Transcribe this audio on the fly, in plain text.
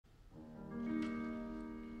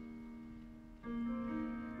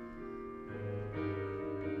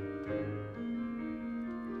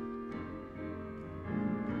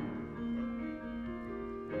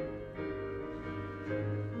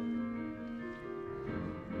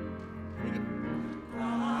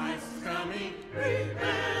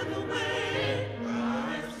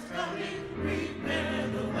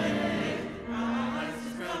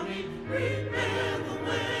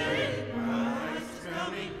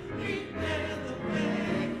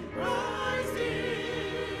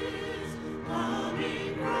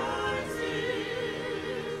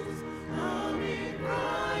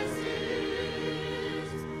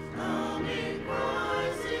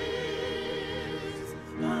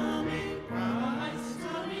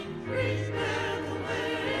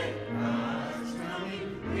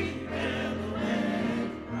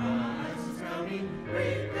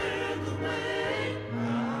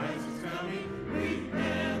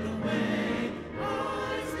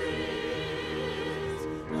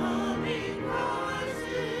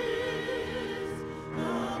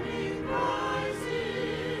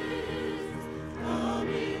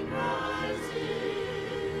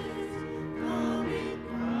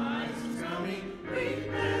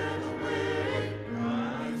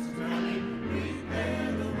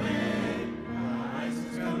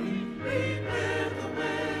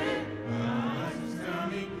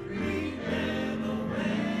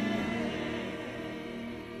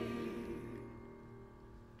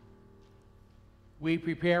We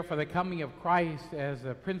prepare for the coming of Christ as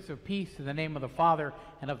the Prince of Peace in the name of the Father,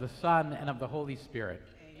 and of the Son, and of the Holy Spirit.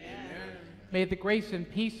 Amen. May the grace and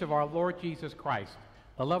peace of our Lord Jesus Christ,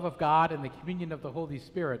 the love of God, and the communion of the Holy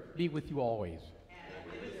Spirit be with you always.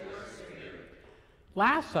 And with your spirit.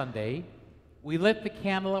 Last Sunday, we lit the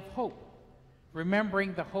candle of hope,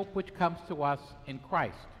 remembering the hope which comes to us in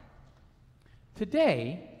Christ.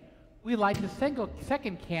 Today, we light the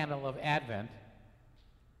second candle of Advent,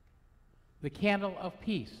 the candle of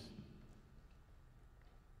peace.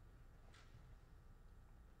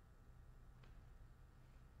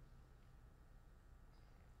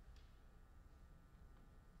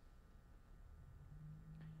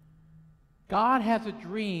 God has a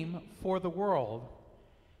dream for the world,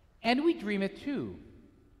 and we dream it too.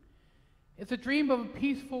 It's a dream of a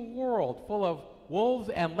peaceful world full of wolves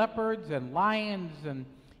and leopards and lions and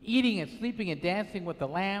eating and sleeping and dancing with the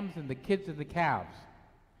lambs and the kids and the calves.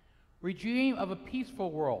 We dream of a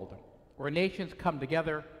peaceful world where nations come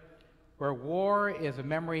together, where war is a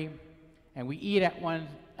memory, and we eat at one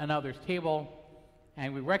another's table,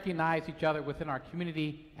 and we recognize each other within our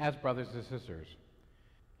community as brothers and sisters.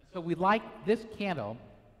 So we light this candle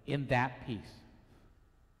in that peace.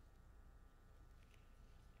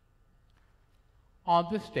 On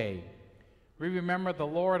this day, we remember the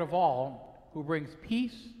Lord of all, who brings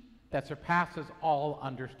peace that surpasses all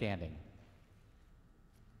understanding.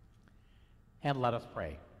 And let us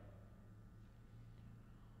pray.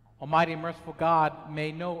 Almighty and merciful God,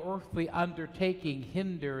 may no earthly undertaking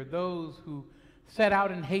hinder those who set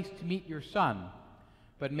out in haste to meet your Son,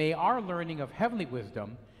 but may our learning of heavenly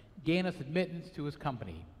wisdom gain us admittance to his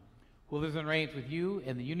company, who lives and reigns with you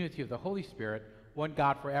in the unity of the Holy Spirit, one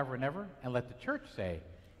God forever and ever. And let the church say,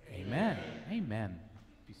 Amen. Amen. Amen.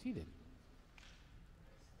 Be seated.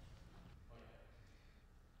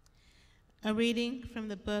 A reading from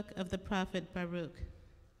the book of the prophet Baruch.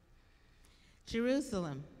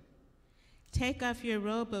 Jerusalem, take off your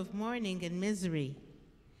robe of mourning and misery.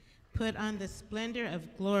 Put on the splendor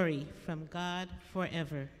of glory from God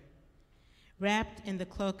forever. Wrapped in the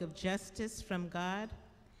cloak of justice from God,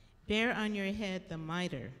 bear on your head the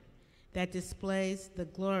mitre that displays the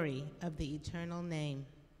glory of the eternal name.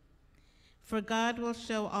 For God will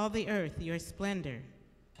show all the earth your splendor.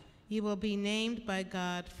 You will be named by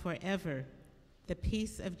God forever, the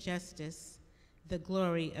peace of justice, the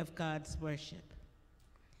glory of God's worship.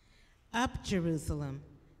 Up, Jerusalem,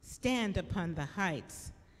 stand upon the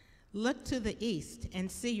heights. Look to the east and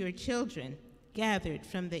see your children gathered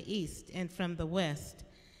from the east and from the west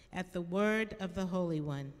at the word of the Holy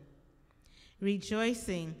One,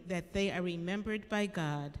 rejoicing that they are remembered by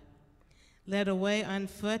God. Led away on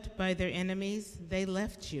foot by their enemies, they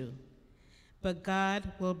left you. But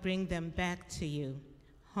God will bring them back to you,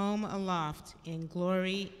 home aloft in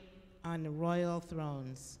glory on royal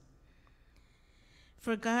thrones.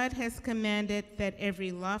 For God has commanded that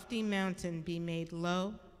every lofty mountain be made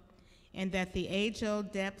low, and that the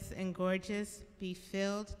age-old depths and gorges be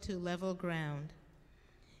filled to level ground,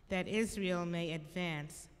 that Israel may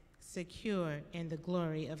advance, secure in the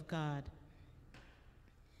glory of God.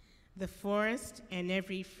 The forest and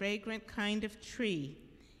every fragrant kind of tree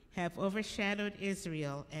have overshadowed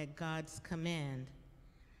Israel at God's command.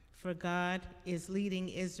 For God is leading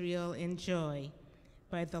Israel in joy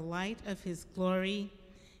by the light of his glory,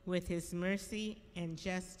 with his mercy and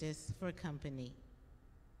justice for company.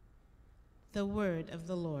 The word of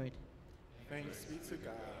the Lord. Thanks be to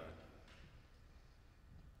God.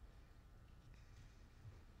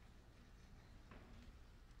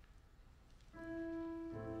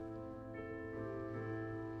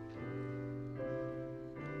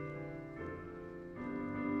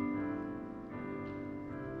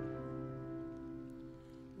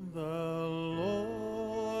 The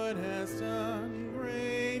Lord has done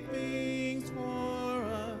great things for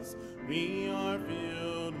us. We are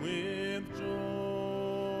filled with joy.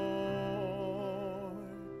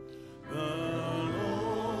 The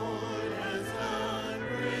Lord has done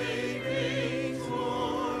great things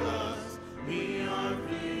for us. We are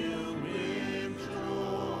filled with joy.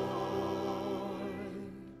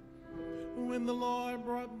 When the Lord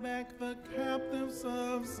brought back the captives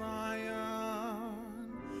of Zion,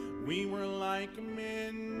 we were like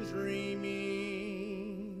men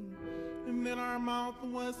dreaming, and then our mouth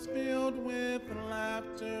was filled with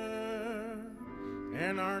laughter,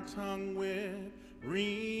 and our tongue with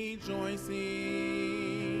rejoicing.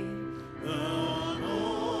 The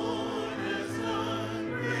Lord has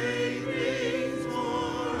done great things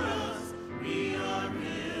for us. We are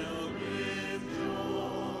filled with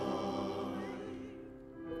joy.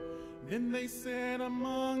 Then they said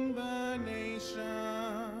among the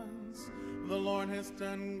nations, the Lord has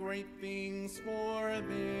done great things for them.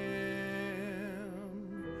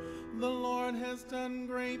 The Lord has done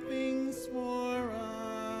great things for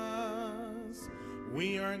us.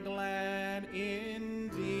 We are glad indeed.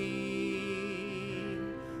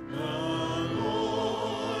 The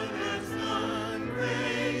Lord has done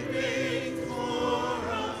great things for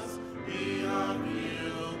us. We are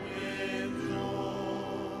filled with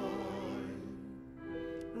joy.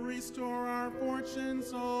 Restore our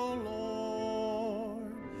fortunes, O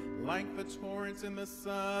Lord, like the torrents in the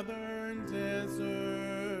southern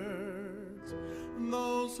desert.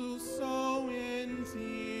 Those who sow in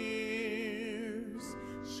tears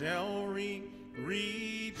shall reap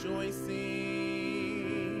rejoicing.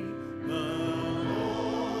 The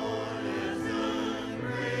Lord has done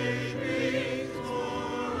great things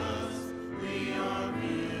for us. We are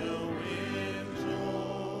filled with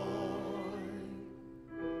joy.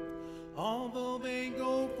 Although they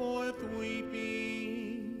go forth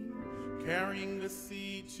weeping, carrying the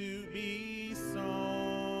seed to be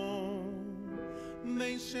sown,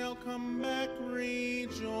 they shall come back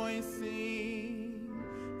rejoicing,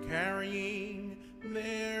 carrying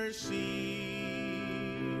their sheaves.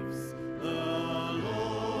 The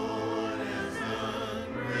Lord has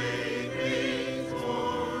done great things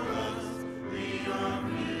for us. We are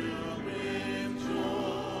filled with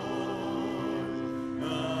joy.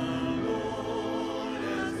 The Lord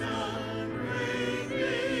has done great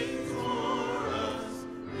things for us.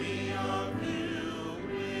 We are filled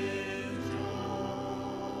with joy.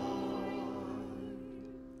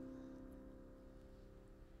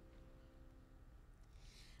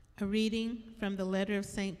 A reading from the letter of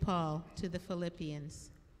St. Paul to the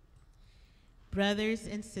Philippians. Brothers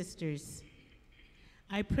and sisters,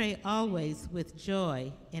 I pray always with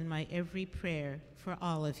joy in my every prayer for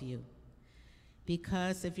all of you,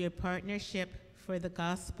 because of your partnership for the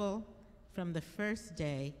gospel from the first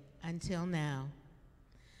day until now.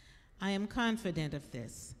 I am confident of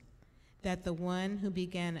this, that the one who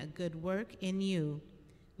began a good work in you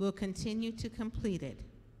will continue to complete it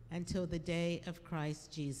until the day of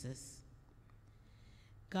Christ Jesus.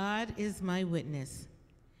 God is my witness,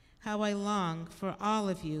 how I long for all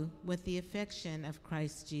of you with the affection of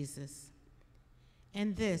Christ Jesus.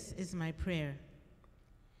 And this is my prayer,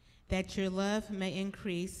 that your love may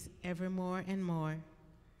increase ever more and more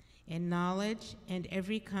in knowledge and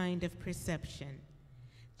every kind of perception,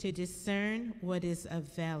 to discern what is of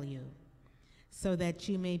value, so that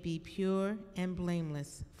you may be pure and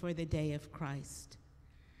blameless for the day of Christ,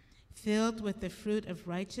 filled with the fruit of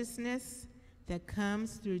righteousness that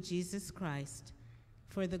comes through Jesus Christ,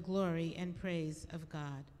 for the glory and praise of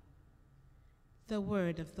God. The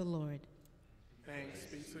word of the Lord. Thanks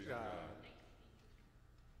be to God.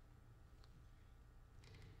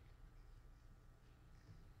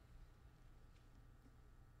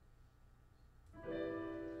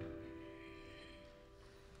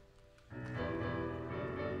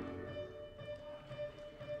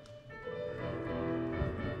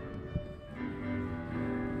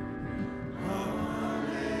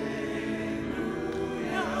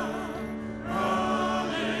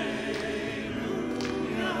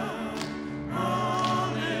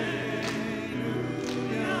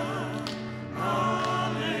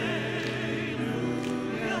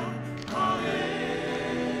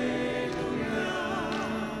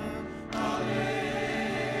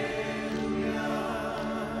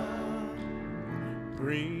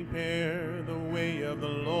 Prepare the way of the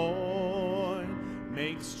Lord,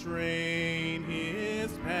 make straight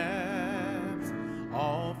his paths.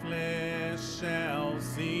 All flesh shall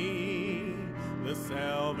see the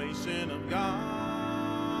salvation of God.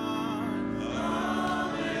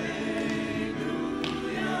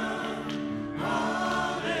 Alleluia,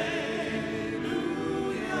 Alleluia.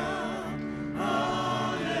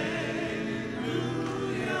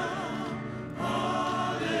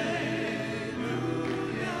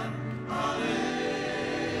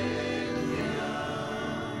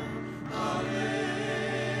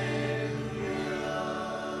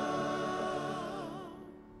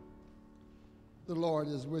 Lord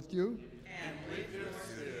is with you. And with your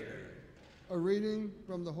spirit. A reading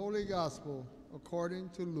from the Holy Gospel according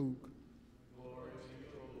to Luke. Glory to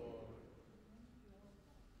you, O Lord.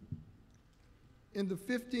 In the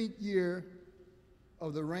 15th year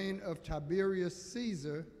of the reign of Tiberius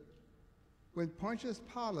Caesar, when Pontius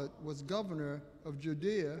Pilate was governor of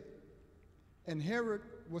Judea, and Herod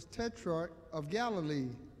was tetrarch of Galilee,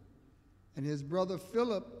 and his brother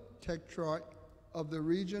Philip tetrarch of the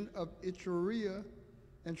region of Iturea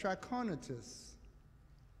and Trachonitis,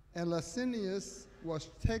 and Lysanias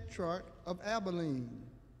was tetrarch of Abilene,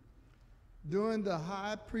 during the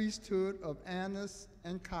high priesthood of Annas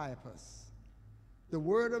and Caiaphas. The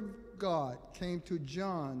word of God came to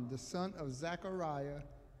John, the son of Zechariah,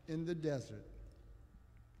 in the desert.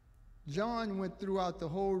 John went throughout the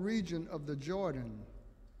whole region of the Jordan,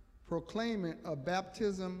 proclaiming a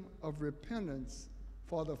baptism of repentance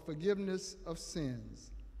for the forgiveness of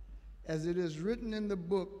sins, as it is written in the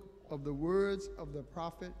book of the words of the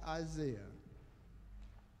prophet Isaiah.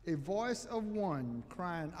 A voice of one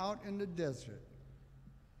crying out in the desert,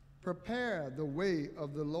 "Prepare the way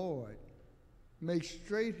of the Lord, make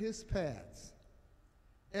straight his paths.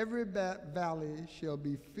 Every valley shall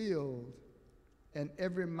be filled, and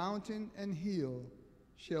every mountain and hill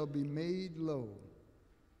shall be made low.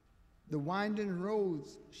 The winding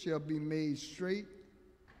roads shall be made straight,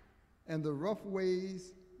 and the rough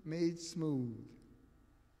ways made smooth.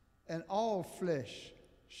 And all flesh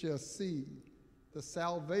shall see the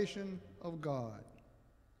salvation of God."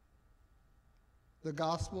 The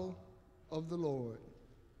Gospel of the Lord.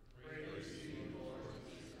 Praise to you, Lord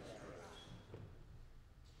Jesus Christ.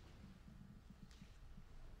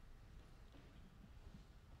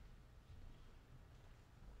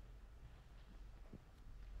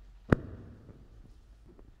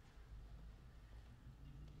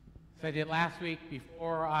 So I did last week,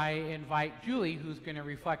 before I invite Julie, who's going to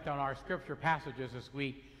reflect on our scripture passages this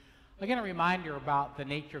week, again a reminder about the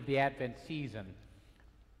nature of the Advent season.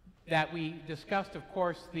 That we discussed, of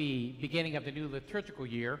course, the beginning of the new liturgical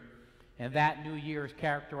year, and that new year is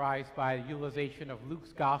characterized by the utilization of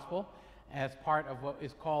Luke's Gospel as part of what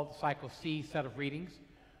is called Cycle C set of readings.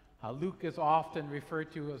 Luke is often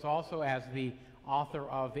referred to as also as the author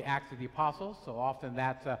of the Acts of the Apostles, so often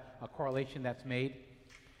that's a correlation that's made.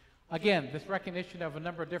 Again, this recognition of a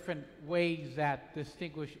number of different ways that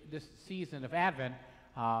distinguish this season of Advent,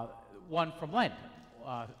 one from Lent.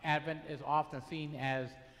 Advent is often seen as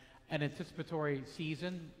an anticipatory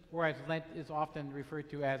season, whereas Lent is often referred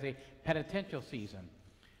to as a penitential season.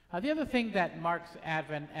 The other thing that marks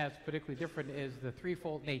Advent as particularly different is the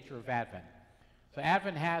threefold nature of Advent. So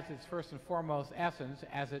Advent has its first and foremost essence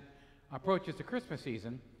as it approaches the Christmas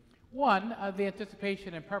season. One, the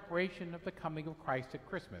anticipation and preparation of the coming of Christ at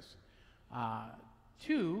Christmas.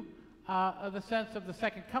 Two, the sense of the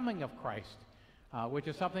second coming of Christ, which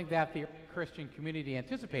is something that the Christian community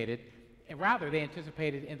anticipated, and rather they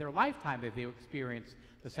anticipated in their lifetime that they would experience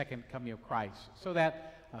the second coming of Christ. So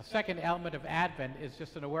that second element of Advent is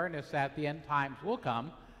just an awareness that the end times will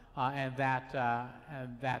come, and that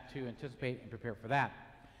to anticipate and prepare for that.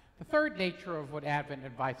 The third nature of what Advent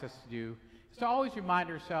invites us to do is to always remind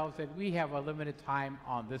ourselves that we have a limited time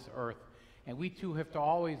on this earth, and we too have to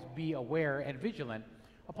always be aware and vigilant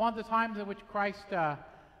upon the times in which Christ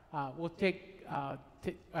will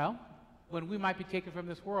when we might be taken from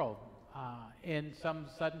this world in some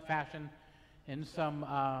sudden fashion,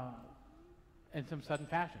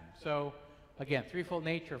 So again, threefold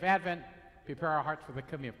nature of Advent: prepare our hearts for the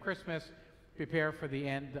coming of Christmas, prepare for the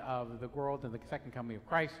end of the world and the second coming of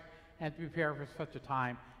Christ, and prepare for such a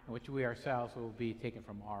time in which we ourselves will be taken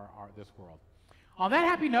from this world. On that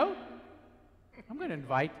happy note, I'm going to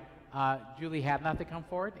invite Julie Hadnot to come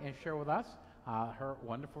forward and share with us her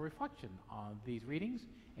wonderful reflection on these readings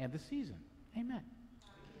and the season. Amen.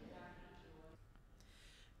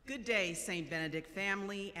 Good day, St. Benedict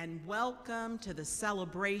family, and welcome to the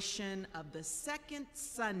celebration of the second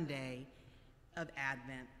Sunday of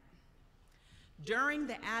Advent. During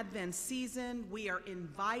the Advent season, we are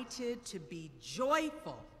invited to be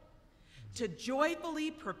joyful, to joyfully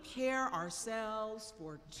prepare ourselves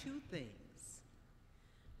for two things.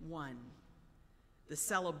 One, the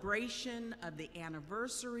celebration of the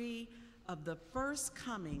anniversary of the first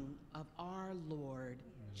coming of our Lord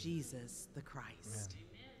Jesus the Christ.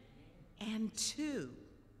 And two,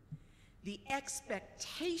 the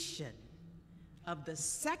expectation of the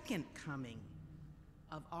second coming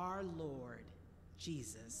of our Lord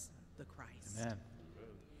Jesus the Christ. Amen.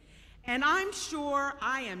 And I'm sure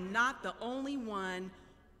I am not the only one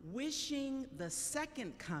wishing the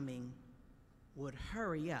second coming would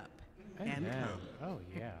hurry up and Amen. come. Oh,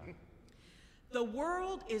 yeah. The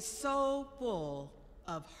world is so full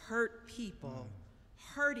of hurt people,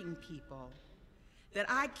 hurting people, that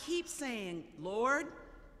I keep saying, Lord,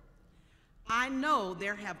 I know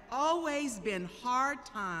there have always been hard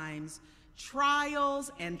times, trials,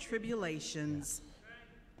 and tribulations,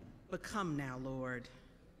 but come now, Lord.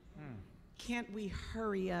 Can't we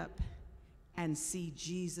hurry up and see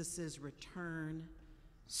Jesus' return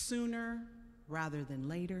sooner rather than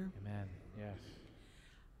later? Amen. Yes.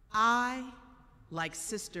 I, like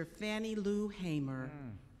Sister Fannie Lou Hamer,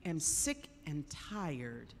 am sick and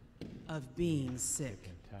tired of being sick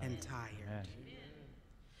and tired. Amen.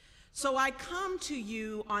 So I come to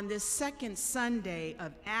you on this second Sunday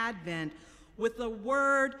of Advent with a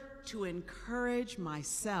word to encourage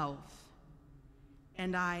myself,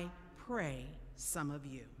 and I pray some of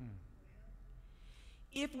you.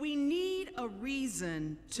 If we need a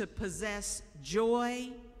reason to possess joy,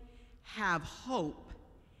 have hope,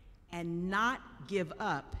 and not give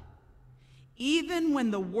up, even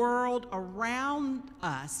when the world around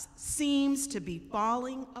us seems to be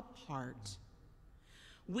falling apart,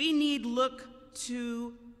 we need look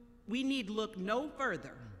no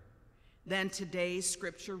further than today's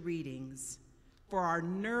scripture readings for our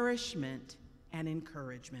nourishment and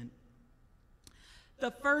encouragement.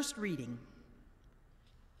 The first reading,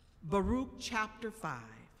 Baruch chapter 5.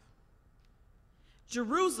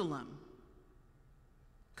 Jerusalem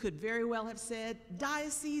could very well have said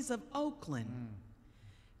Diocese of Oakland,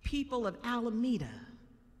 people of Alameda,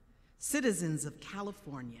 citizens of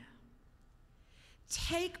California.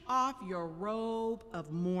 Take off your robe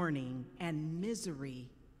of mourning and misery.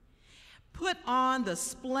 Put on the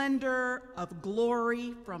splendor of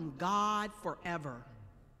glory from God forever.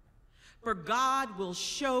 For God will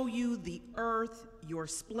show you the earth your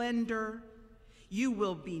splendor. You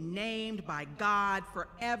will be named by God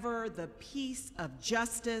forever, the peace of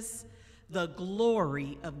justice, the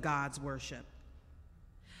glory of God's worship.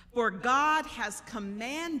 For God has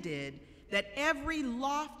commanded that every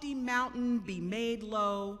lofty mountain be made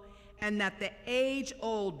low, and that the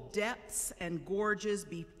age-old depths and gorges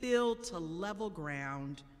be filled to level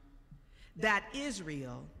ground, that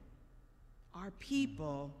Israel, our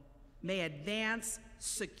people, may advance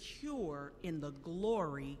secure in the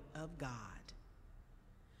glory of God.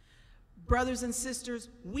 Brothers and sisters,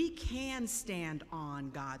 we can stand on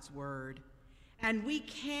God's word, and we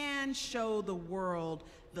can show the world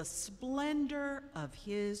the splendor of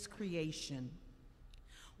his creation.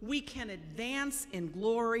 We can advance in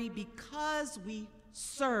glory because we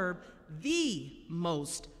serve the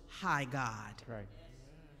Most High God. Right.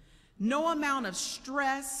 No amount of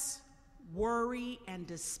stress, worry, and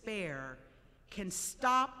despair can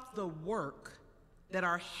stop the work that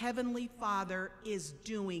our Heavenly Father is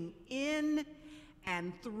doing in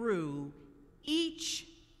and through each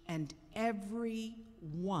and every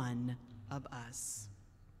one of us.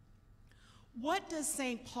 What does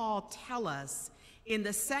St. Paul tell us in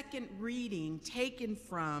the second reading taken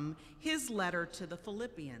from his letter to the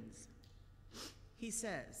Philippians? He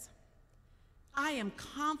says, I am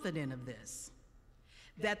confident of this,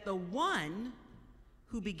 that the one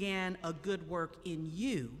who began a good work in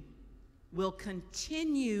you will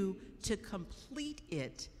continue to complete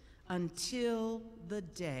it until the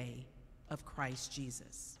day of Christ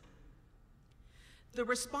Jesus. The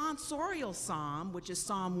responsorial psalm, which is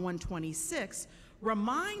Psalm 126,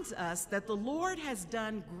 reminds us that the Lord has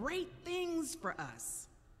done great things for us.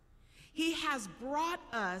 He has brought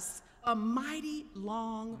us a mighty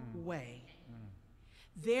long way.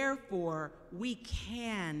 Therefore, we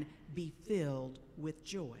can be filled with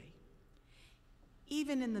joy,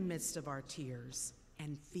 even in the midst of our tears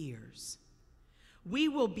and fears. We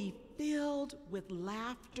will be filled with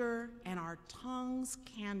laughter, and our tongues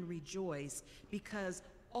can rejoice, because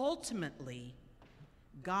ultimately,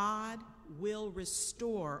 God will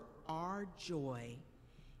restore our joy,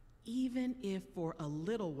 even if for a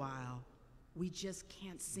little while we just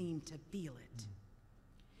can't seem to feel it.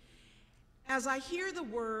 As I hear the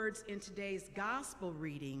words in today's gospel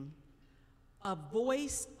reading, a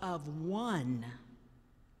voice of one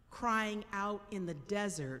crying out in the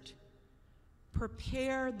desert,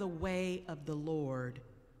 prepare the way of the Lord,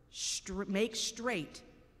 make straight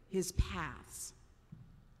his paths.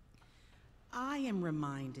 I am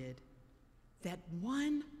reminded that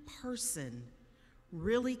one person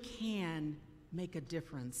really can make a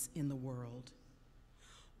difference in the world.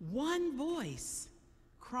 One voice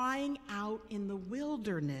crying out in the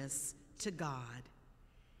wilderness to God,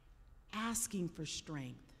 asking for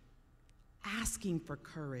strength, asking for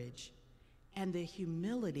courage, and the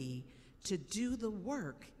humility to do the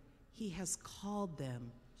work he has called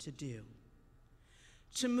them to do.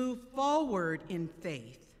 to move forward in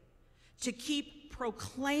faith, to keep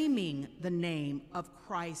proclaiming the name of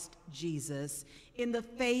Christ Jesus in the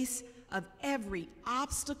face of every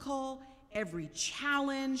obstacle, every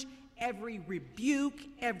challenge, every rebuke,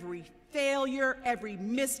 every failure, every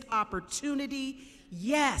missed opportunity.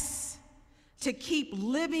 Yes, to keep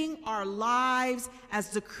living our lives as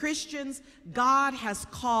the Christians God has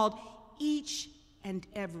called each and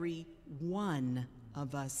every one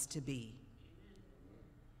of us to be.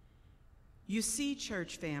 You see,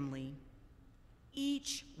 church family,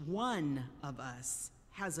 each one of us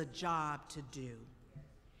has a job to do.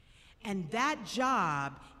 And that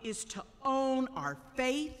job is to own our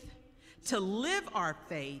faith, to live our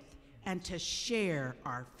faith, and to share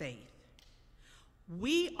our faith.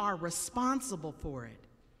 We are responsible for it.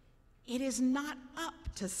 It is not up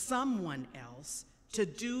to someone else to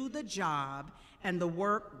do the job and the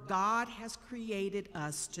work God has created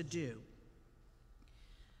us to do.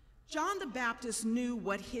 John the Baptist knew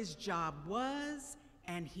what his job was,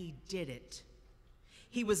 and he did it.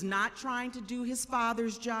 He was not trying to do his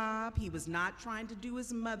father's job. He was not trying to do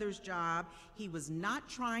his mother's job. He was not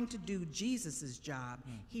trying to do Jesus' job.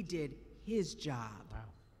 He did his job. Wow.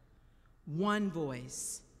 One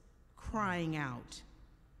voice crying out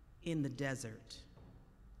in the desert.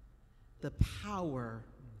 The power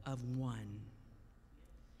of one.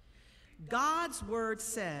 God's word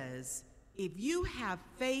says, if you have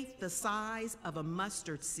faith the size of a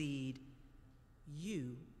mustard seed,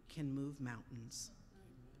 you can move mountains.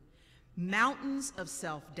 Mountains of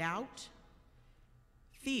self-doubt,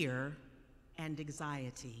 fear, and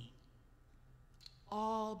anxiety.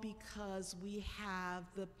 All because we have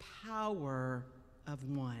the power of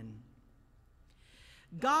one.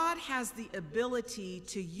 God has the ability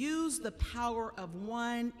to use the power of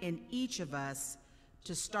one in each of us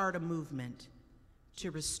to start a movement,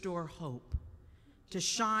 to restore hope, to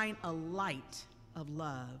shine a light of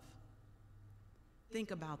love.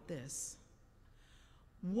 Think about this.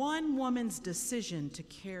 One woman's decision to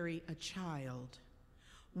carry a child,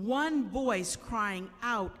 one voice crying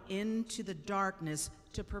out into the darkness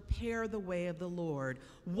to prepare the way of the Lord,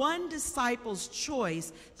 one disciple's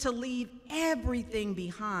choice to leave everything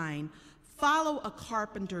behind, follow a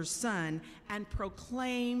carpenter's son, and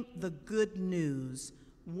proclaim the good news,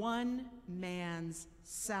 one man's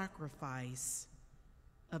sacrifice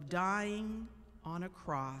of dying on a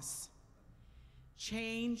cross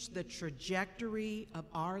changed the trajectory of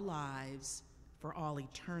our lives for all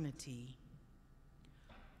eternity,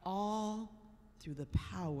 all through the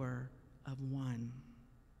power of one.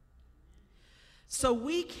 So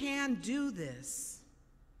we can do this.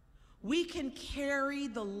 We can carry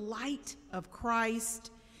the light of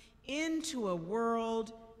Christ into a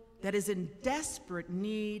world that is in desperate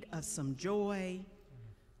need of some joy,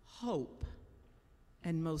 hope,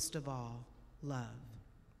 and most of all, love.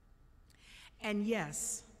 And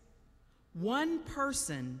yes, one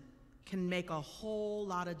person can make a whole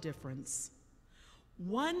lot of difference.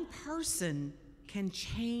 One person can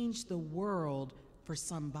change the world for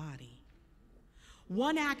somebody.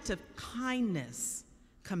 One act of kindness,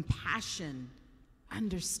 compassion,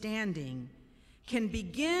 understanding can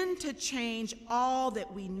begin to change all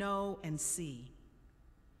that we know and see.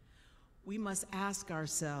 We must ask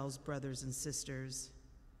ourselves, brothers and sisters,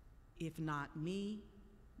 if not me,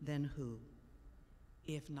 then who?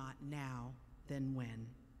 If not now, then when?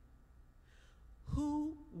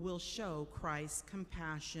 Who will show Christ's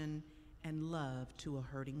compassion and love to a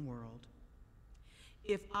hurting world?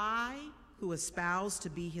 If I, who espouse to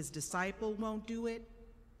be his disciple, won't do it,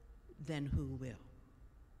 then who will?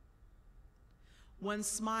 One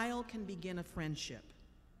smile can begin a friendship.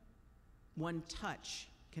 One touch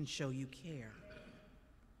can show you care.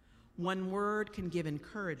 One word can give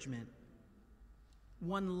encouragement.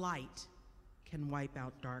 One light can wipe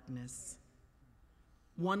out darkness.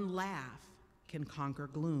 One laugh can conquer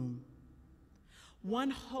gloom. One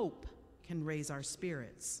hope can raise our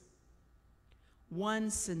spirits. One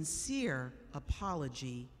sincere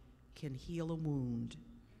apology can heal a wound.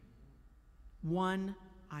 One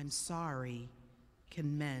I'm sorry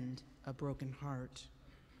can mend a broken heart.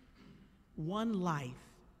 One life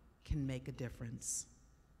can make a difference.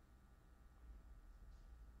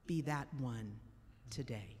 Be that one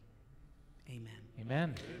today. Amen.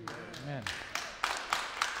 Amen. Amen.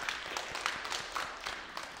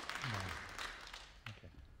 Okay.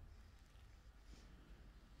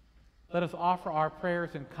 Let us offer our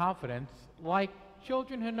prayers in confidence, like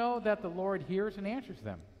children who know that the Lord hears and answers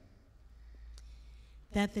them.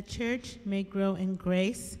 That the church may grow in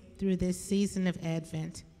grace through this season of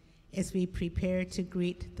Advent as we prepare to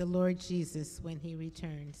greet the Lord Jesus when he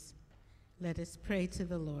returns. Let us pray to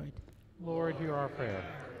the Lord. Lord, hear our prayer.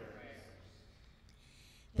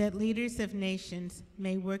 That leaders of nations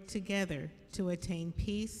may work together to attain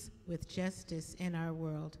peace with justice in our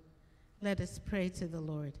world. Let us pray to the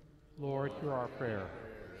Lord. Lord, hear our prayer.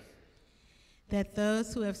 That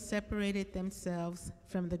those who have separated themselves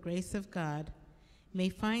from the grace of God may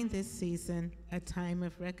find this season a time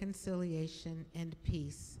of reconciliation and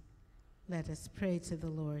peace. Let us pray to the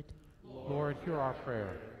Lord. Lord, hear our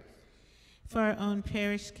prayer. For our own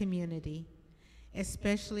parish community,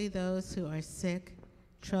 especially those who are sick,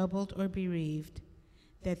 troubled, or bereaved,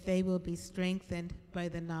 that they will be strengthened by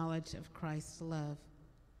the knowledge of Christ's love.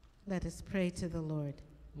 Let us pray to the Lord.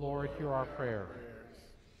 Lord, hear our prayer.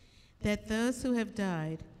 That those who have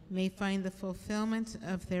died may find the fulfillment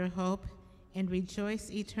of their hope and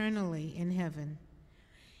rejoice eternally in heaven.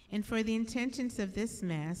 And for the intentions of this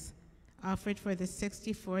Mass, offered for the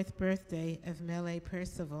 64th birthday of Mele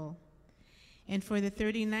Percival, and for the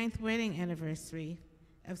 39th wedding anniversary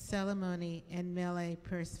of Salamone and Mele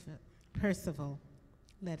Percival,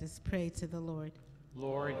 let us pray to the Lord.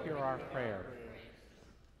 Lord, hear our prayer.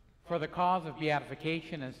 For the cause of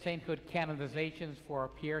beatification and sainthood canonizations for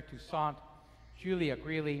Pierre Toussaint, Julia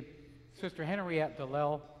Greeley, Sister Henriette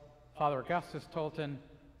DeLille, Father Augustus Tolton,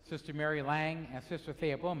 Sister Mary Lang, and Sister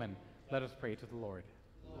Thea Bowman, let us pray to the Lord.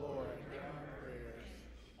 Lord, hear our prayers.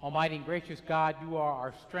 Almighty and gracious God, you are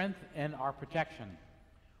our strength and our protection.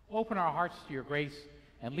 Open our hearts to your grace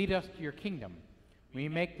and lead us to your kingdom. We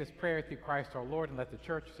make this prayer through Christ our Lord, and let the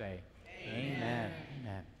church say, Amen.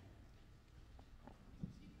 Amen.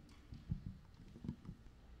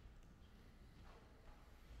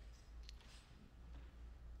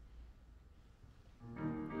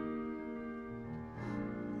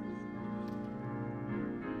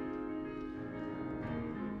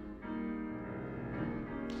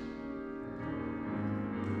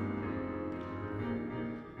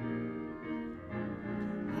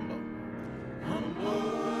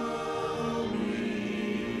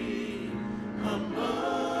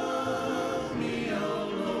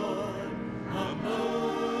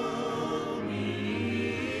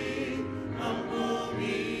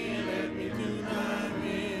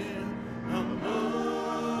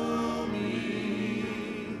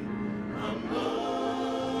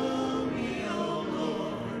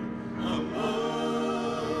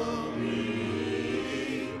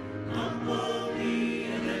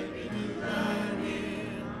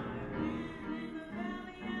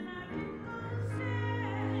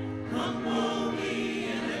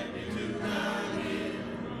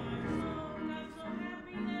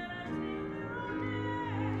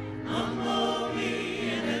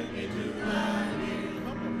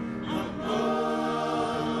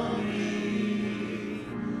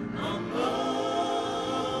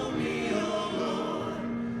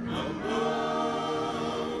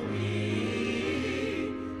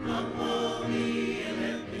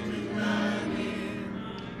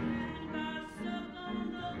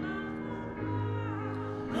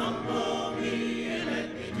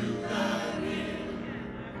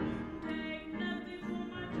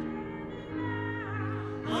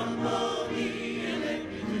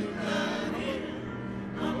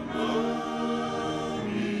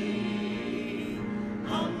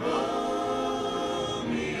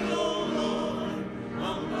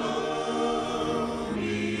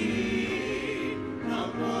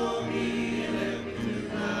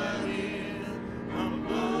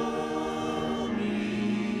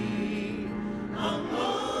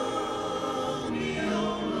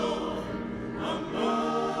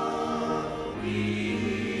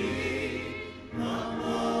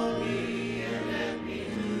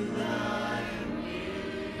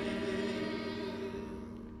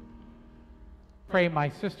 Pray, my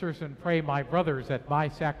sisters, and pray, my brothers, that my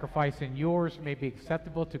sacrifice and yours may be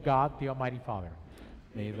acceptable to God, the Almighty Father.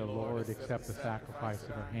 May the Lord accept the sacrifice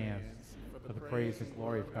of our hands for the praise and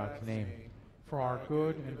glory of God's name, for our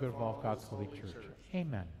good and good of all God's holy church.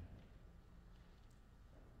 Amen.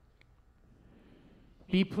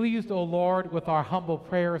 Be pleased, O Lord, with our humble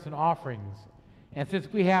prayers and offerings, and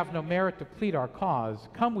since we have no merit to plead our cause,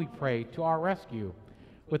 come, we pray, to our rescue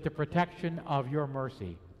with the protection of your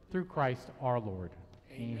mercy. Through Christ our Lord.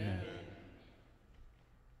 Amen.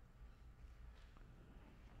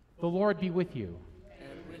 The Lord be with you.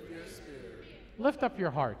 And with your spirit. Lift up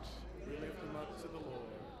your hearts. We lift them up to the Lord.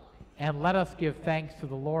 And let us give thanks to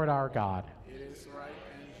the Lord our God. It is right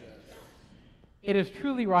and just. It is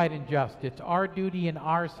truly right and just. It's our duty and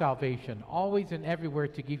our salvation, always and everywhere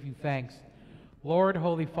to give you thanks, Lord,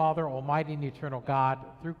 Holy Father, Almighty and eternal God,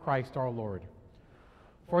 through Christ our Lord.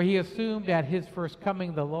 For he assumed at his first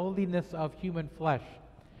coming the lowliness of human flesh,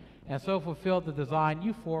 and so fulfilled the design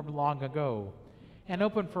you formed long ago, and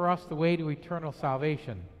opened for us the way to eternal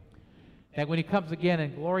salvation, that when he comes again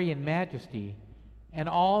in glory and majesty, and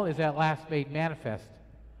all is at last made manifest,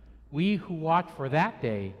 we who watch for that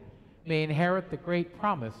day may inherit the great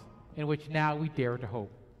promise in which now we dare to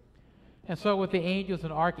hope. And so with the angels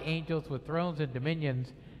and archangels, with thrones and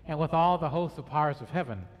dominions, and with all the hosts of powers of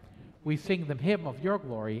heaven, we sing the hymn of your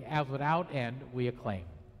glory, as without end we acclaim.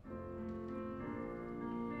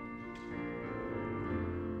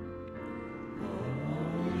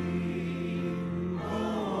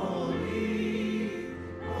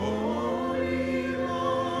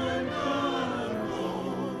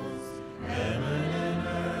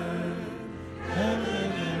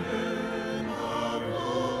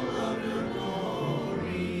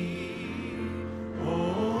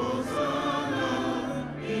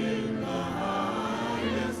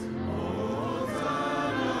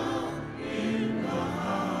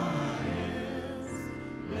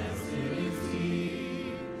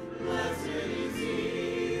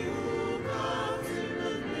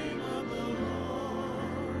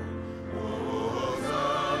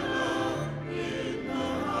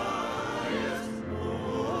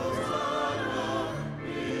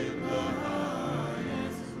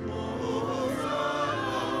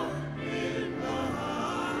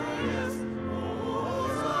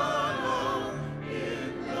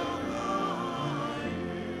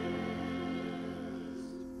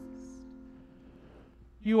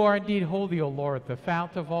 You are indeed holy, O Lord, the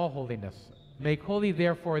fount of all holiness. Make holy,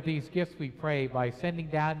 therefore, these gifts, we pray, by sending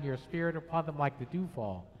down your Spirit upon them like the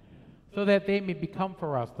dewfall, so that they may become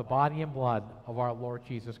for us the body and blood of our Lord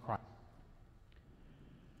Jesus Christ.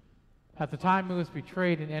 At the time he was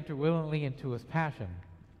betrayed and entered willingly into his passion,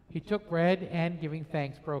 he took bread and, giving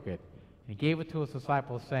thanks, broke it, and gave it to his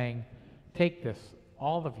disciples, saying, "Take this,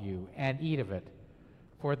 all of you, and eat of it,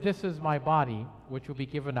 for this is my body, which will be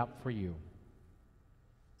given up for you."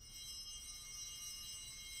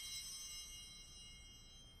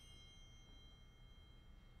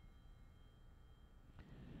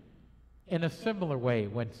 In a similar way,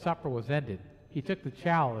 when supper was ended, he took the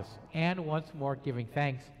chalice, and once more giving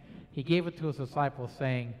thanks, he gave it to his disciples,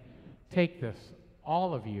 saying, "Take this,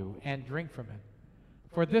 all of you, and drink from it.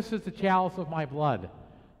 For this is the chalice of my blood,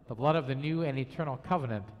 the blood of the new and eternal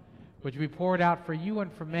covenant, which will be poured out for you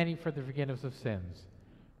and for many for the forgiveness of sins.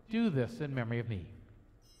 Do this in memory of me."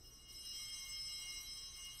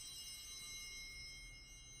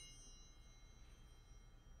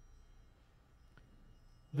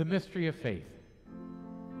 The mystery of faith.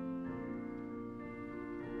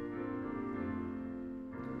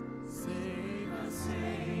 Save us,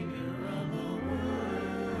 Savior of the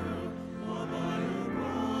world, for by your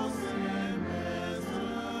cross and resurrection,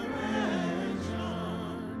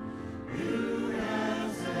 you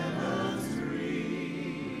have set us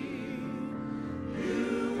free.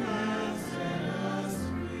 You have set us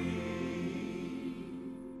free.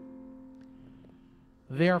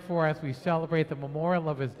 Therefore, as we celebrate the memorial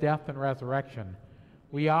of his death and resurrection,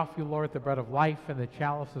 we offer you, Lord, the bread of life and the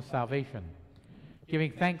chalice of salvation,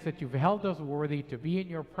 giving thanks that you've held us worthy to be in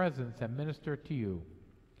your presence and minister to you.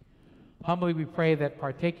 Humbly we pray that,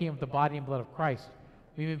 partaking of the body and blood of Christ,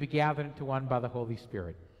 we may be gathered into one by the Holy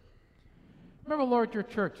Spirit. Remember, Lord, your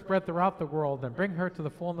church spread throughout the world, and bring her to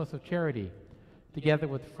the fullness of charity, together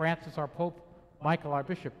with Francis our Pope, Michael our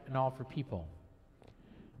Bishop, and all your people.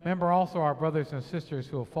 Remember also our brothers and sisters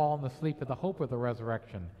who have fallen asleep in the hope of the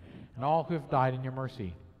resurrection, and all who have died in your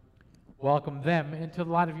mercy. Welcome them into the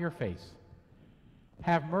light of your face.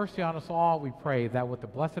 Have mercy on us all, we pray, that with the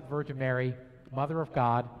Blessed Virgin Mary, Mother of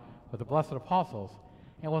God, with the blessed apostles,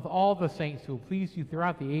 and with all the saints who please you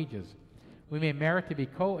throughout the ages, we may merit to be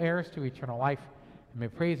co-heirs to eternal life, and may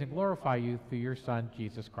praise and glorify you through your Son,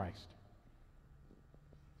 Jesus Christ.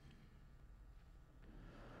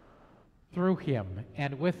 Through him,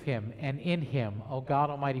 and with him, and in him, O God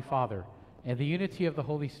Almighty Father, in the unity of the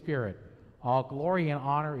Holy Spirit, all glory and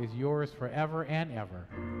honor is yours forever and ever.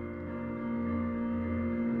 Amen,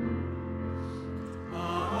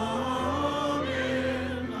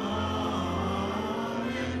 amen,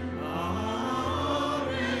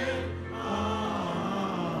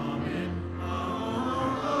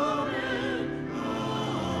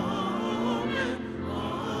 amen, amen, amen,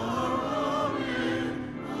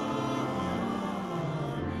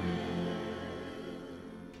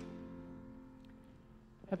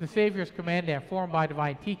 At the Savior's command and formed by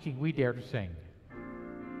divine teaching, we dare to sing.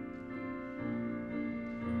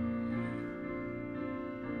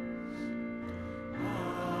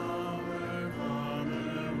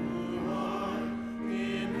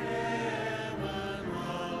 in heaven,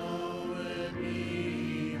 hallowed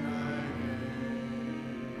be thy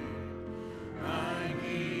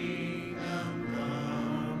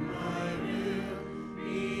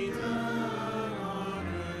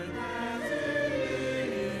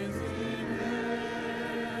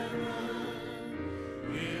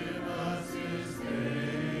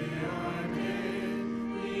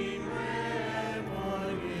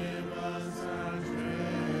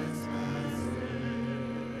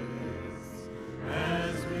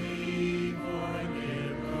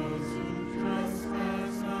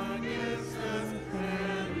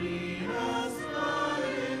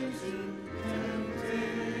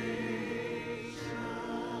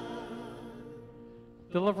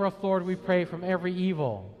Deliver us, Lord, we pray, from every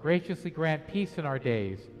evil. Graciously grant peace in our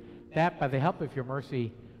days, that by the help of your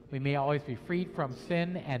mercy we may always be freed from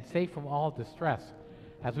sin and safe from all distress,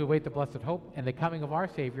 as we wait the blessed hope and the coming of our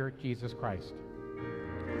Savior, Jesus Christ.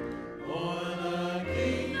 For the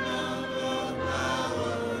kingdom, the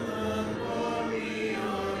power, the glory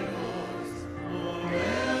are yours,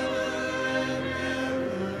 forever and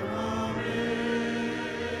ever. Amen.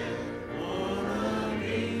 For the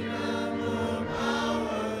kingdom, the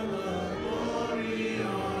power, the glory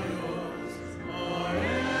are yours,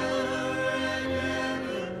 forever and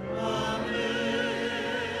ever.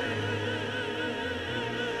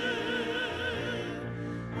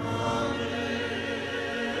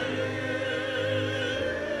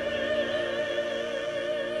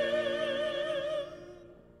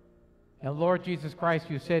 And Lord Jesus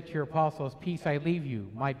Christ, you said to your apostles, "Peace I leave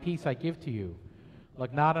you, my peace I give to you.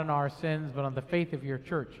 Look not on our sins, but on the faith of your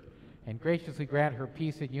church, and graciously grant her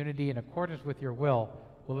peace and unity in accordance with your will,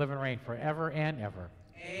 who live and reign forever and ever."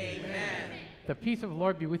 Amen. The peace of the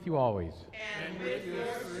Lord be with you always. And with your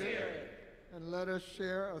spirit. And let us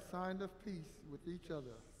share a sign of peace with each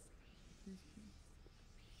other. Peace.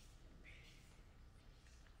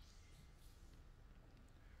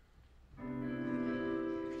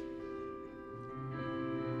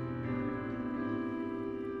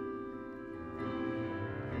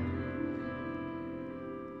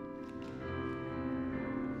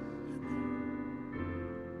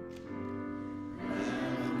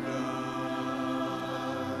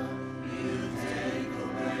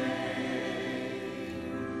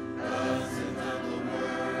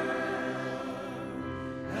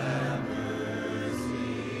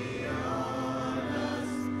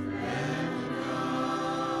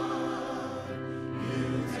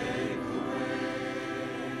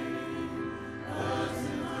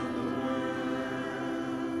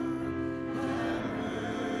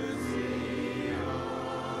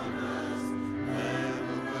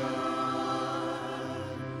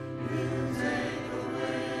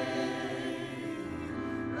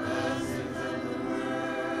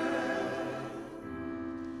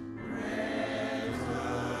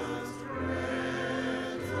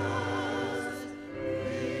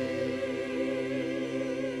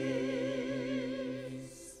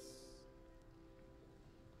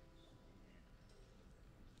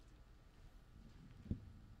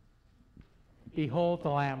 Behold the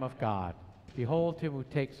Lamb of God. Behold him who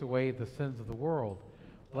takes away the sins of the world.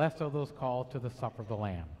 Blessed are those called to the supper of the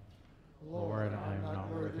Lamb. Lord, I am not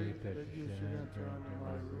worthy that you should enter under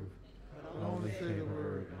my roof, but only say the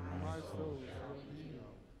word, and my soul shall be healed.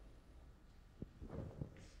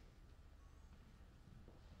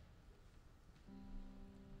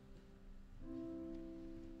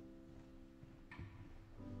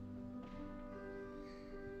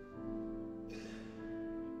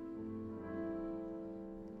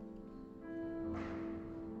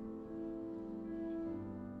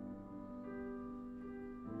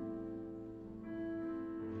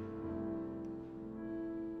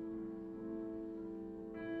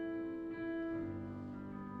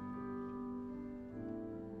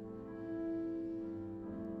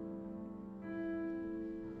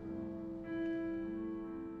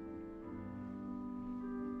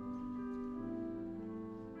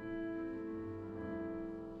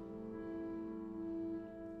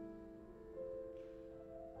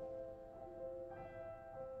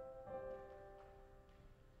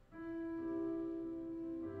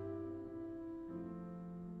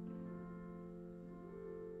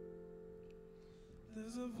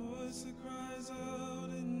 There's a voice that cries out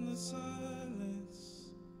in the silence,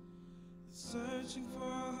 searching for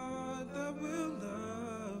a heart that will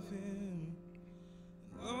love him,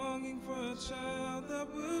 and longing for a child that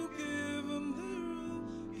will give him their all,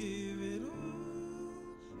 give it all.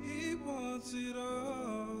 He wants it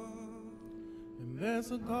all. And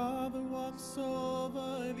there's a God that walks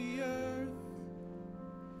over the earth.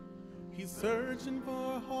 He's searching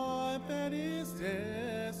for a heart that is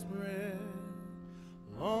desperate,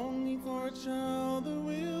 longing for a child that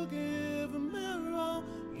will give him their all,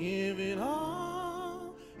 give it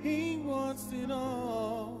all. He wants it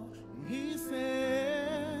all. And he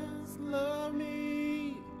says, love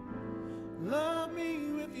me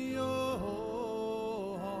with your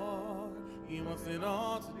whole heart. He wants it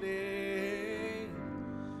all today.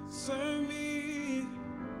 Serve me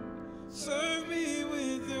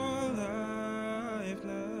with your life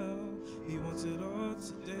now. He wants it all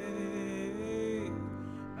today.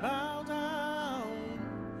 Bow down,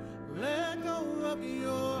 let go of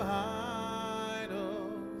your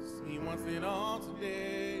idols. He wants it all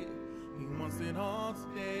today. He wants it all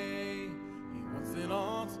today. He wants it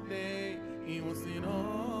all today. He wants it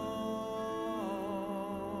all.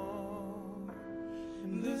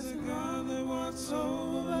 And there's a God that walks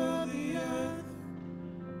over the earth.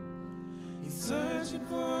 He's searching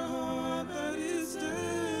for a heart that is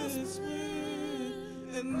desperate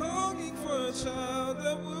and longing for a child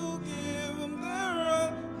that will give him their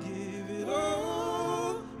all. Give it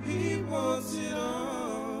all. He wants it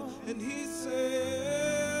all. And he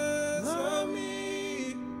says, love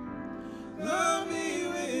me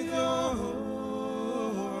with your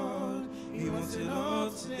whole heart. He wants it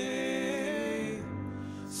all today.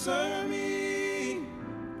 Serve me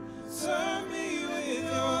with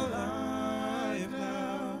your life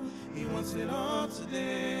now. He wants it all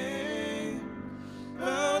today.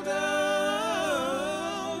 Bow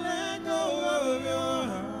down, let go of your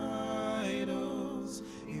idols.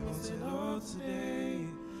 He wants it all today.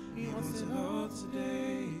 He wants it all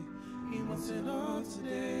today. He wants it all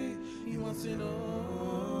today. He wants it all.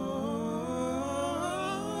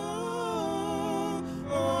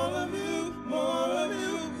 All of you, more of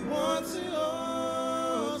you. He wants it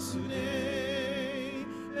all today.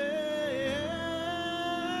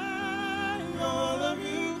 All of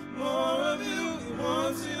you, more of you. He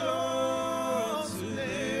wants it all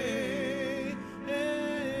today.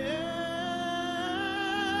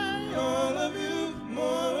 All of you,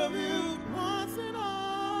 more of you. He wants it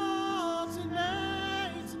all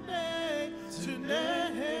today, today.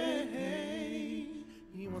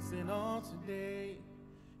 He wants it all today.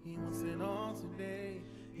 He wants it all today.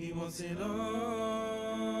 He wants it all.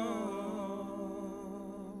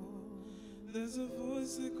 There's a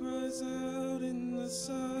voice that cries out in the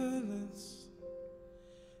silence.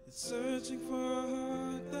 It's searching for a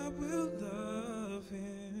heart that will love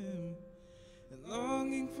him, and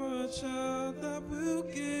longing for a child that will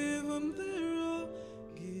give him their all.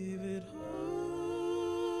 Give it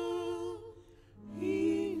all.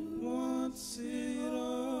 He wants it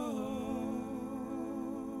all.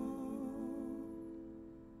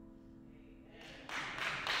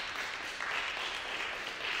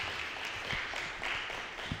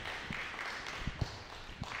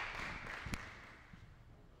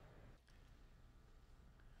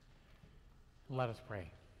 Let us pray.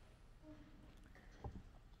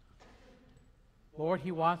 Lord,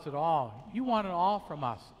 he wants it all. You want it all from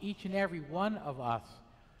us, each and every one of us.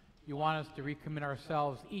 You want us to recommit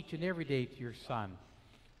ourselves each and every day to your Son.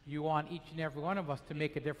 You want each and every one of us to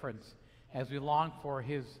make a difference as we long for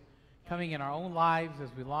his coming in our own lives, as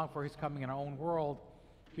we long for his coming in our own world.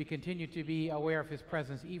 We continue to be aware of his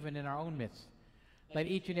presence even in our own midst. Let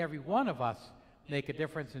each and every one of us make a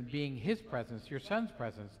difference in being his presence, your Son's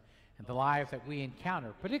presence, in the lives that we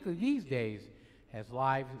encounter, particularly these days, as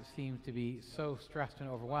lives seem to be so stressed and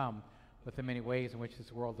overwhelmed with the many ways in which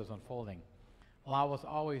this world is unfolding. Allow us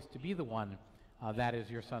always to be the one that is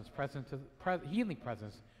your Son's presence, healing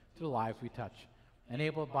presence to the lives we touch.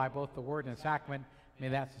 Enabled by both the Word and sacrament, may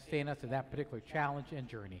that sustain us in that particular challenge and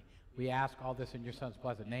journey. We ask all this in your Son's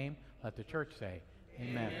blessed name. Let the church say,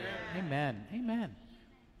 amen. Amen. Amen. Amen.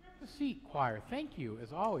 Have a seat, choir. Thank you,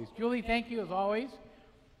 as always. Julie, thank you, as always.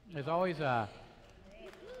 As always, but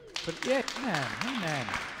yeah, amen, amen.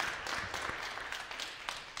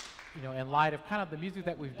 You know, in light of kind of the music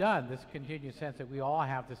that we've done, this continued sense that we all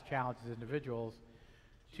have this challenge as individuals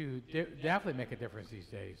to definitely make a difference these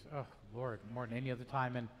days. Oh, Lord, more than any other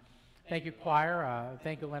time. And thank you, choir.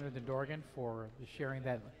 Thank you, Leonard and Dorgan, for sharing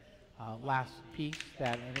that last piece.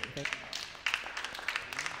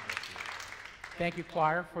 Thank you,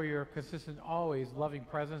 choir, for your consistent, always loving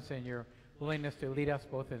presence and your willingness to lead us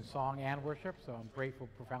both in song and worship. So I'm grateful,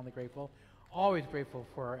 profoundly grateful. Always grateful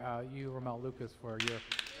for you, Ramel Lucas, for your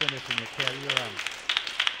goodness and your care. You're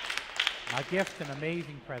a gift and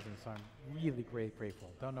amazing presence. I'm really grateful.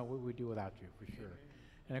 Don't know what we'd do without you, for sure.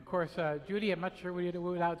 And of course, Judy, I'm not sure we'd do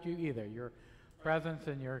without you either. Your presence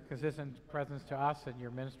and your consistent presence to us and your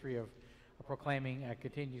ministry of proclaiming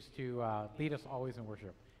continues to lead us always in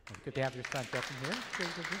worship. It's good to have your son, Justin, here. Good.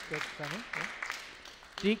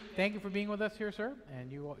 Deke, thank you for being with us here, sir.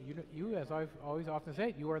 And you, as I've always often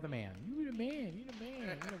said, you are the man. You're the man. You're the man.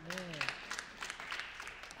 You're the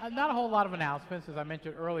man. Not a whole lot of announcements. As I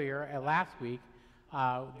mentioned earlier, last week,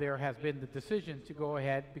 there has been the decision to go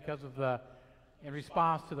ahead because of in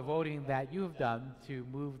response to the voting that you have done to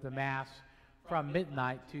move the Mass from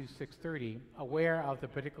midnight to 6:30, aware of the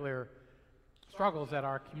particular struggles that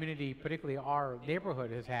our community, particularly our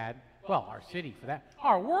neighborhood, has had. Well, our city for that,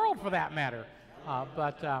 our world for that matter.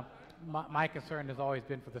 But my concern has always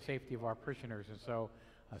been for the safety of our parishioners, and so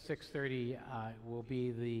 6:30 will be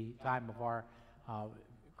the time of our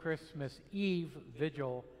Christmas Eve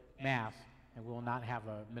Vigil Mass, and we will not have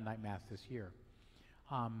a midnight Mass this year.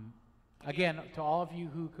 Again, to all of you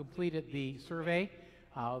who completed the survey,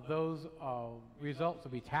 those results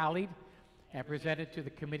will be tallied and presented to the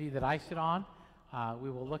committee that I sit on. We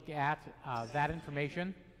will look at that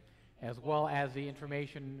information, as well as the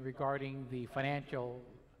information regarding the financial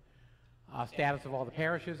status of all the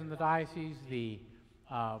parishes in the diocese, the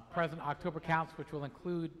present October counts, which will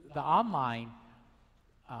include the online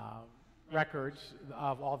records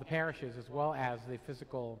of all the parishes, as well as the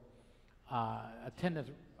physical attendance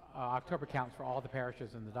October counts for all the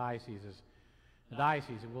parishes in the diocese.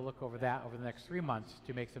 And we'll look over that over the next 3 months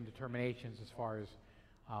to make some determinations as far as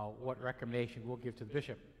what recommendation we'll give to the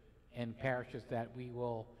bishop in parishes that we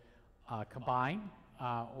will combine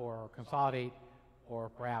or consolidate, or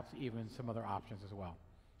perhaps even some other options as well.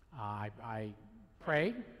 I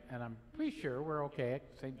prayed, and I'm pretty sure we're okay at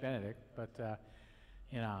St. Benedict, but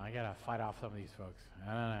you know, I gotta fight off some of these folks.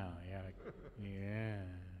 I don't know. Yeah.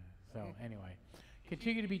 So anyway,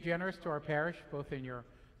 continue to be generous to our parish, both in your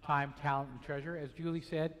time, talent, and treasure. As Julie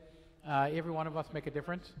said, every one of us make a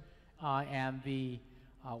difference, and the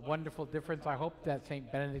wonderful difference I hope that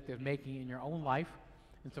St. Benedict is making in your own life,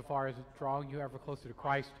 insofar as drawing you ever closer to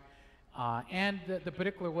Christ, and the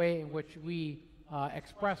particular way in which we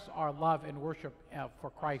express our love and worship for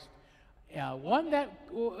Christ. One that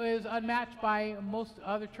is unmatched by most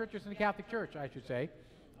other churches in the Catholic Church, I should say,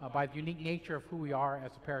 by the unique nature of who we are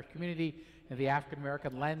as a parish community and the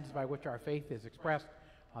African-American lens by which our faith is expressed,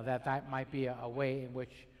 that might be a way in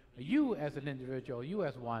which you as an individual, you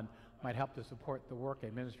as one, might help to support the work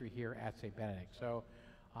and ministry here at St. Benedict. So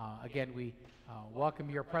again, we welcome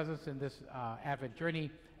your presence in this Advent journey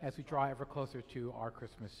as we draw ever closer to our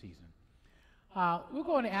Christmas season. We're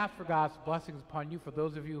going to ask for God's blessings upon you. For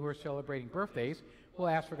those of you who are celebrating birthdays, we'll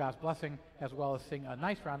ask for God's blessing as well as sing a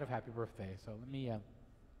nice round of happy birthday. So let me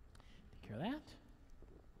take care of that.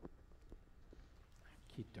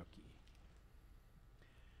 Okie-dokie.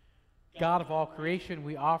 God of all creation,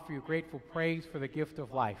 we offer you grateful praise for the gift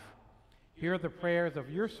of life. Hear the prayers of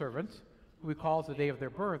your servants, who recalls the day of their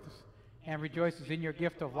births, and rejoices in your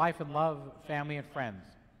gift of life and love, family and friends.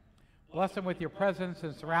 Bless them with your presence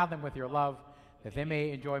and surround them with your love, that they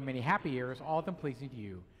may enjoy many happy years, all of them pleasing to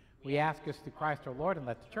you. We ask this through Christ our Lord, and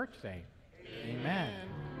let the church say, Amen.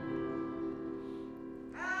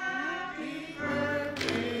 Happy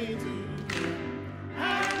birthday to you.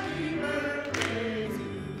 Happy birthday to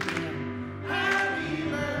you. Happy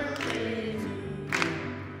birthday to you.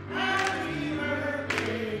 Happy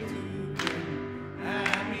birthday to you.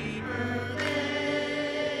 Happy birthday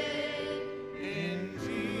in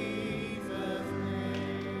Jesus'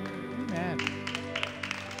 name. Amen.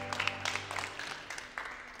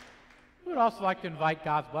 We would also like to invite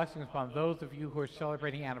God's blessings upon those of you who are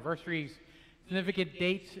celebrating anniversaries, significant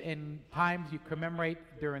dates and times you commemorate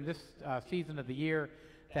during this season of the year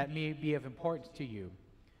that may be of importance to you.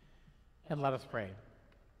 And let us pray.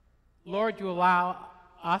 Lord, you allow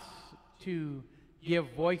us to give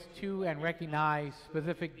voice to and recognize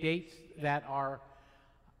specific dates that are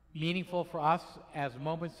meaningful for us as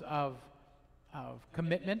moments of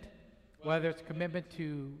commitment, whether it's commitment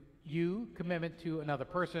to you, commitment to another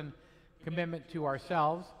person, commitment to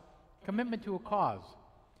ourselves, commitment to a cause.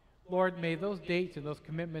 Lord, may those dates and those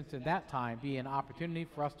commitments in that time be an opportunity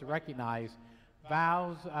for us to recognize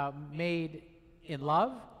vows made in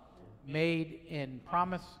love, made in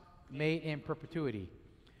promise, made in perpetuity.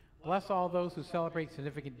 Bless all those who celebrate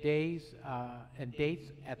significant days and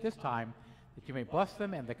dates at this time, that you may bless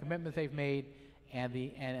them and the commitments they've made, and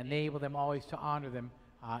enable them always to honor them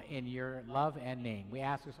in your love and name. We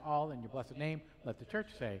ask this all in your blessed name. Let the church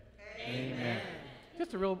say, Amen.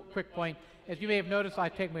 Just a real quick point. As you may have noticed, I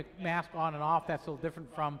take my mask on and off. That's a little different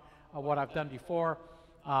from what I've done before.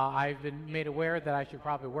 I've been made aware that I should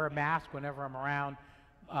probably wear a mask whenever I'm around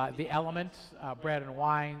the elements, bread and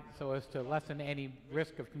wine, so as to lessen any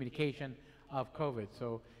risk of communication of COVID.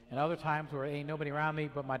 So, and other times where ain't nobody around me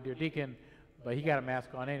but my dear deacon, but he got a mask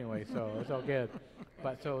on anyway, so it's all good.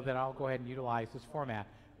 But so then I'll go ahead and utilize this format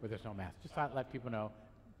where there's no mask. Just to let people know,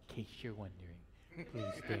 in case you're wondering.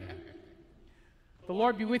 Please stand. The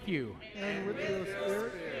Lord be with you. And with your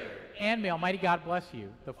spirit. And may Almighty God bless you,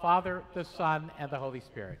 the Father, the Son, and the Holy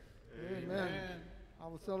Spirit. Amen.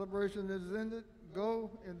 Our celebration is ended.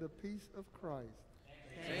 Go in the peace of Christ.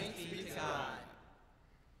 Thanks be to God.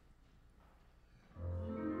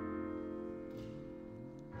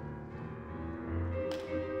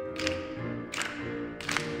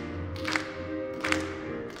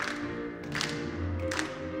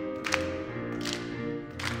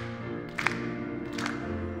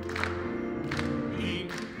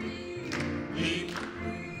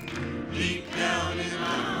 Deep down in my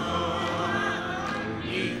heart,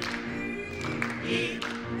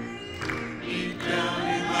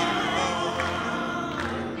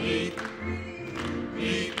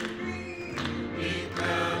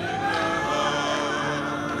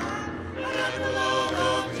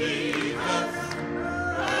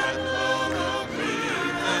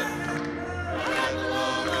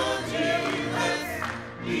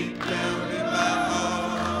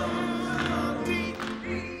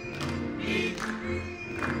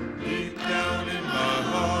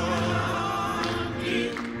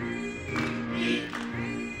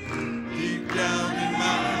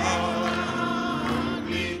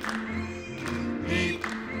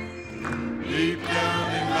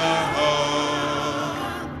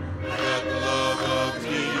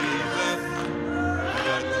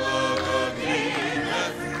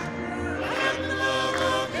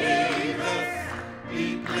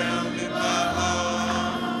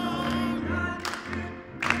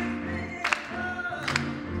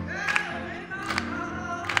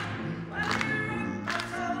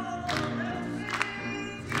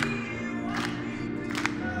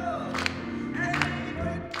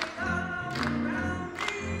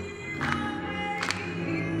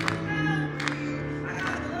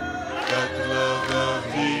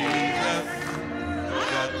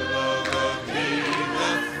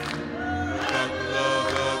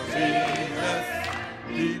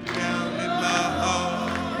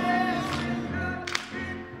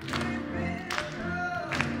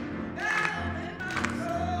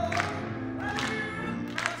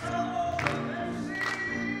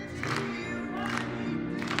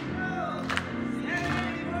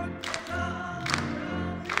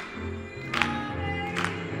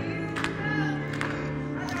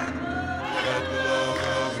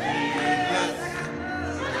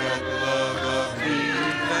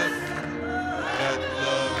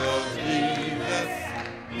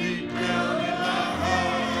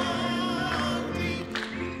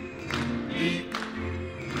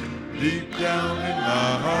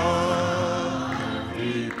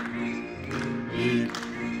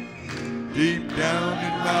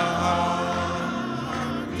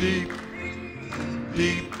 deep,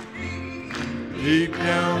 deep, deep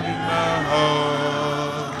down in my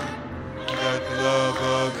heart. I got the love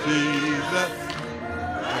of Jesus.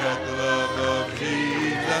 I got the love of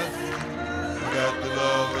Jesus. I got the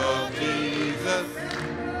love of Jesus.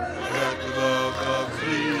 I got the love of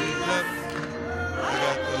Jesus. I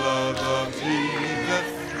got the love of Jesus.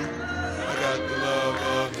 I got the love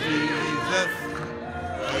of Jesus.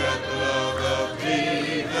 I got the love of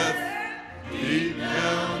Jesus. Deep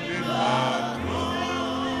down in my heart.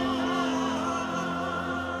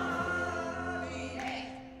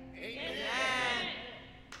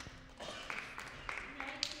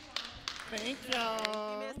 Thank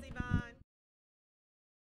y'all. Miss Yvonne.